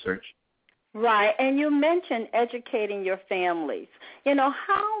history research. Right, and you mentioned educating your families.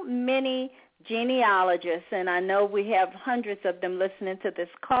 How many genealogists, and I know we have hundreds of them listening to this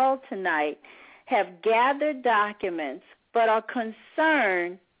call tonight, have gathered documents but are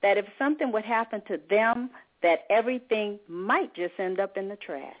concerned that if something would happen to them, that everything might just end up in the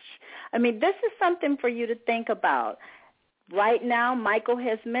trash. I mean, this is something for you to think about. Right now, Michael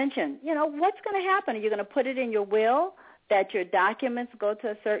has mentioned, what's going to happen? Are you going to put it in your will that your documents go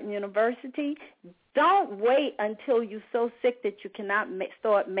to a certain university? Don't wait until you're so sick that you cannot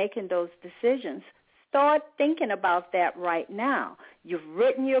start making those decisions. Start thinking about that right now. You've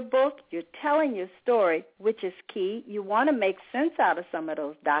written your book. You're telling your story, which is key. You want to make sense out of some of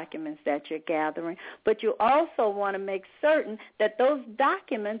those documents that you're gathering, but you also want to make certain that those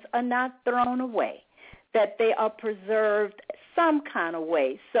documents are not thrown away, that they are preserved some kind of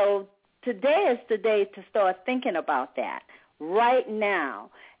way. So today is the day to start thinking about that right now.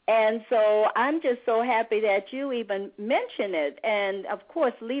 And so I'm just so happy that you even mentioned it. And, of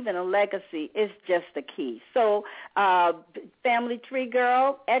course, leaving a legacy is just the key. So Family Tree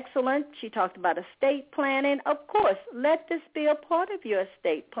Girl, excellent. She talked about estate planning. Of course, let this be a part of your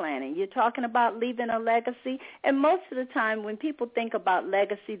estate planning. You're talking about leaving a legacy. And most of the time when people think about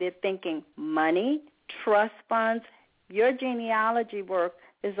legacy, they're thinking money, trust funds. Your genealogy work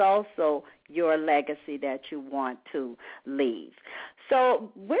is also your legacy that you want to leave.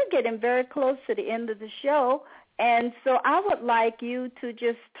 So we're getting very close to the end of the show, and so I would like you to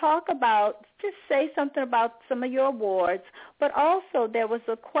just say something about some of your awards, but also there was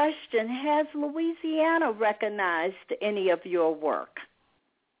a question, has Louisiana recognized any of your work?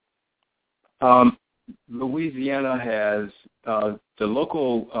 Louisiana has the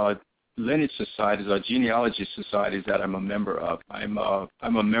local lineage societies or genealogy societies that I'm a member of. I'm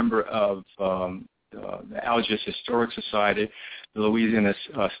a member of the Algiers Historic Society, the Louisiana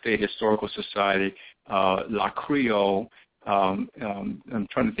State Historical Society, La Creole. I'm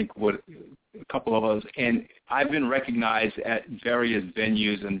trying to think what a couple of others. And I've been recognized at various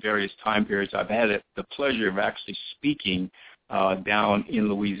venues and various time periods. I've had the pleasure of actually speaking down in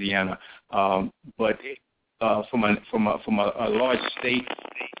Louisiana, but from a large state,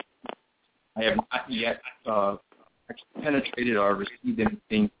 I have not yet penetrated or received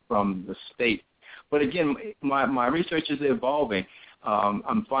anything from the state. But again, my research is evolving.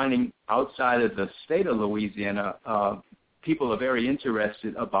 I'm finding outside of the state of Louisiana, people are very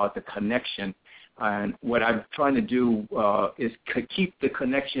interested about the connection. And what I'm trying to do is keep the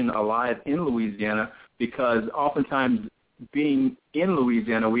connection alive in Louisiana, because oftentimes being in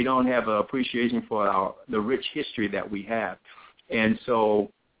Louisiana, we don't have an appreciation for the rich history that we have. And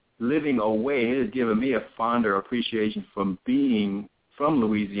so living away has given me a fonder appreciation from being from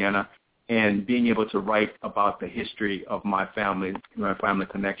Louisiana and being able to write about the history of my family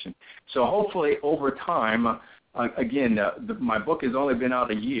connection. So hopefully over time, again, my book has only been out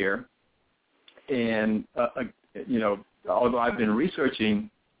a year, and, although I've been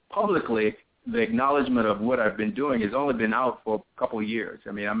researching publicly, the acknowledgement of what I've been doing has only been out for a couple of years.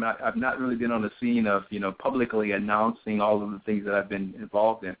 I mean, I've not really been on the scene of, publicly announcing all of the things that I've been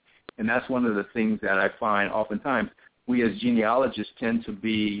involved in. And that's one of the things that I find oftentimes we as genealogists tend to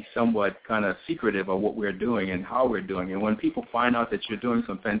be somewhat kind of secretive of what we're doing and how we're doing. And when people find out that you're doing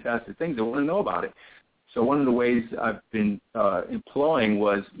some fantastic things, they want to know about it. So one of the ways I've been employing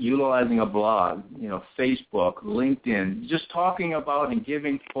was utilizing a blog, Facebook, LinkedIn, just talking about and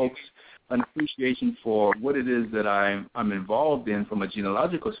giving folks an appreciation for what it is that I'm involved in from a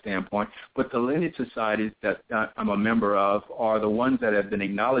genealogical standpoint, but the lineage societies that I'm a member of are the ones that have been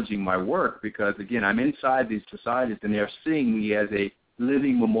acknowledging my work because, again, I'm inside these societies and they're seeing me as a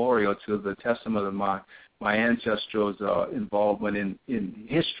living memorial to the testament of my ancestors' involvement in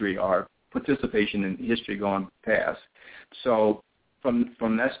history or participation in history gone past. So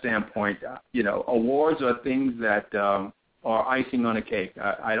from that standpoint, awards are things that are icing on a cake.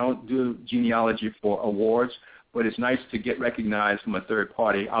 I don't do genealogy for awards, but it's nice to get recognized from a third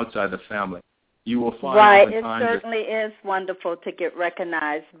party outside the family. You will find right. It certainly is wonderful to get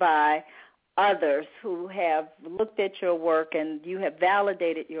recognized by others who have looked at your work and you have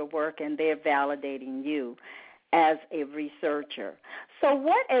validated your work and they're validating you as a researcher. So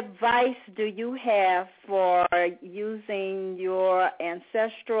what advice do you have for using your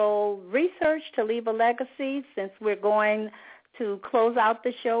ancestral research to leave a legacy since we're going to close out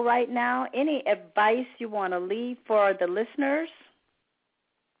the show right now? Any advice you want to leave for the listeners?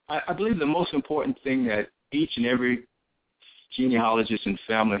 I believe the most important thing that each and every genealogist in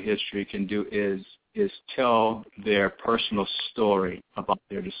family history can do is tell their personal story about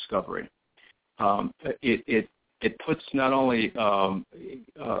their discovery. It puts not only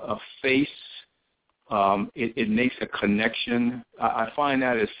a face, it makes a connection. I find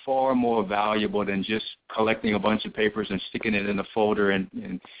that is far more valuable than just collecting a bunch of papers and sticking it in a folder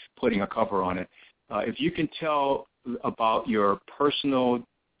and putting a cover on it. If you can tell about your personal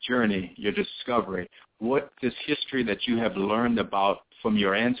journey, your discovery, what this history that you have learned about from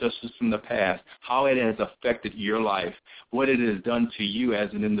your ancestors from the past, how it has affected your life, what it has done to you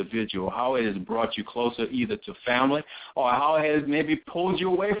as an individual, how it has brought you closer either to family or how it has maybe pulled you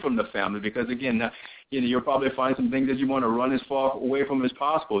away from the family. Because, again, you'll probably find some things that you want to run as far away from as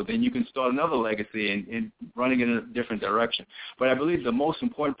possible. Then you can start another legacy and running in a different direction. But I believe the most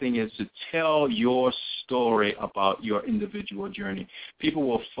important thing is to tell your story about your individual journey.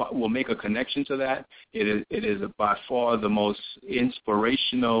 People will make a connection to that. It is by far the most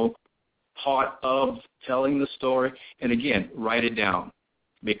inspirational part of telling the story. And, again, write it down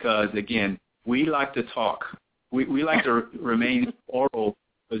because, again, we like to talk. We like to remain oral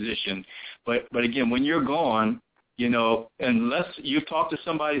position. But again, when you're gone, unless you talk to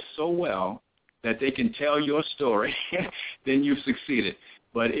somebody so well that they can tell your story, then you've succeeded.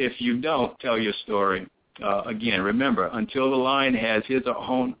 But if you don't tell your story, again, remember, until the lion has his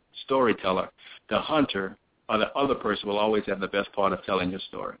own storyteller, the hunter or the other person will always have the best part of telling your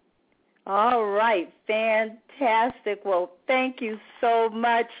story. All right. Fantastic. Well, thank you so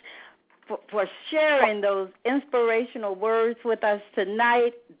much for sharing those inspirational words with us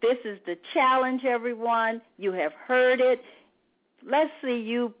tonight. This is the challenge, everyone. You have heard it. Let's see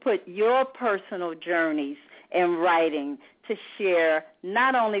you put your personal journeys in writing to share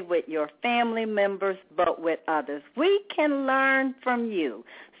not only with your family members but with others. We can learn from you.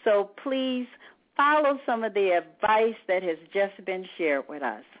 So please follow some of the advice that has just been shared with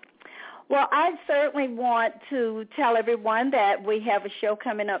us. Well, I certainly want to tell everyone that we have a show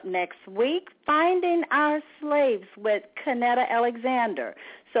coming up next week, Finding Our Slaves with Kanetta Alexander.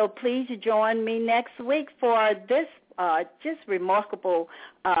 So please join me next week for this just remarkable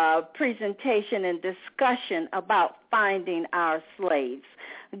presentation and discussion about finding our slaves.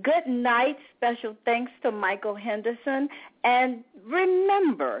 Good night. Special thanks to Michael Henderson. And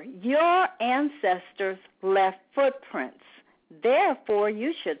remember, your ancestors left footprints. Therefore,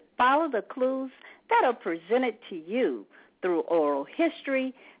 you should follow the clues that are presented to you through oral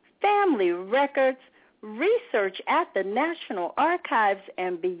history, family records, research at the National Archives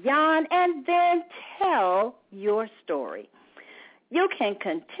and beyond, and then tell your story. You can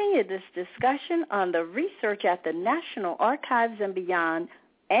continue this discussion on the Research at the National Archives and beyond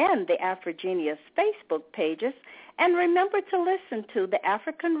and the AfroGenius Facebook pages. And remember to listen to the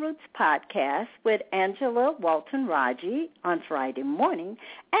African Roots podcast with Angela Walton-Raji on Friday morning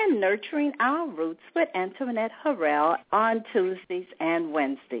and Nurturing Our Roots with Antoinette Harrell on Tuesdays and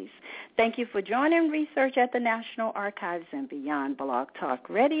Wednesdays. Thank you for joining Research at the National Archives and Beyond Blog Talk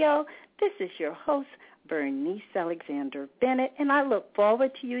Radio. This is your host, Bernice Alexander Bennett, and I look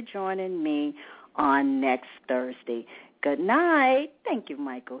forward to you joining me on next Thursday. Good night. Thank you,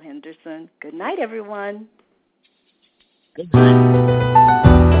 Michael Henderson. Good night, everyone. Good night.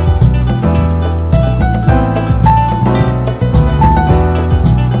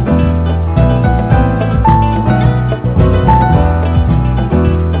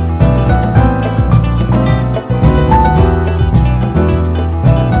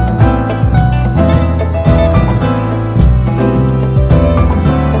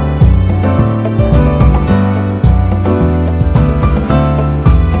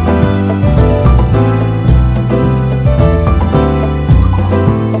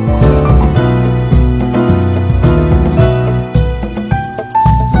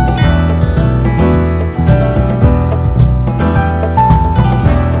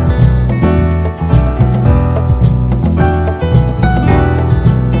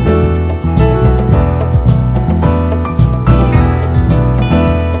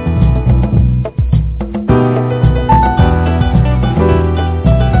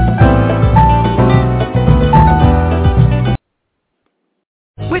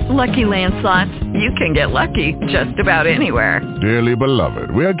 With Lucky Land Slots, you can get lucky just about anywhere. Dearly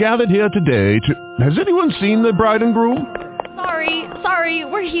beloved, we are gathered here today to... Has anyone seen the bride and groom? Sorry,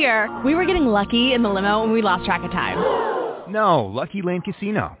 we're here. We were getting lucky in the limo and we lost track of time. No, Lucky Land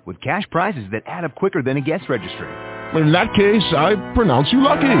Casino, with cash prizes that add up quicker than a guest registry. In that case, I pronounce you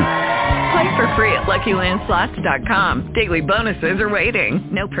lucky. Play for free at LuckyLandSlots.com. Daily bonuses are waiting.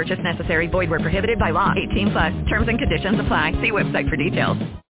 No purchase necessary. Void where prohibited by law. 18+. Terms and conditions apply. See website for details.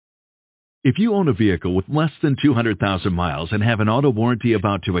 If you own a vehicle with less than 200,000 miles and have an auto warranty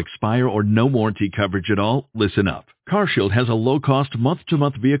about to expire or no warranty coverage at all, listen up. CarShield has a low-cost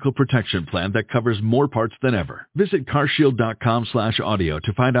month-to-month vehicle protection plan that covers more parts than ever. Visit carshield.com/audio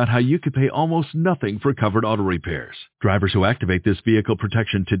to find out how you could pay almost nothing for covered auto repairs. Drivers who activate this vehicle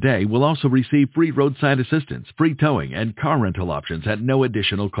protection today will also receive free roadside assistance, free towing, and car rental options at no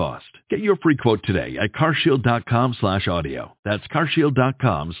additional cost. Get your free quote today at carshield.com/audio. That's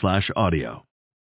carshield.com/audio.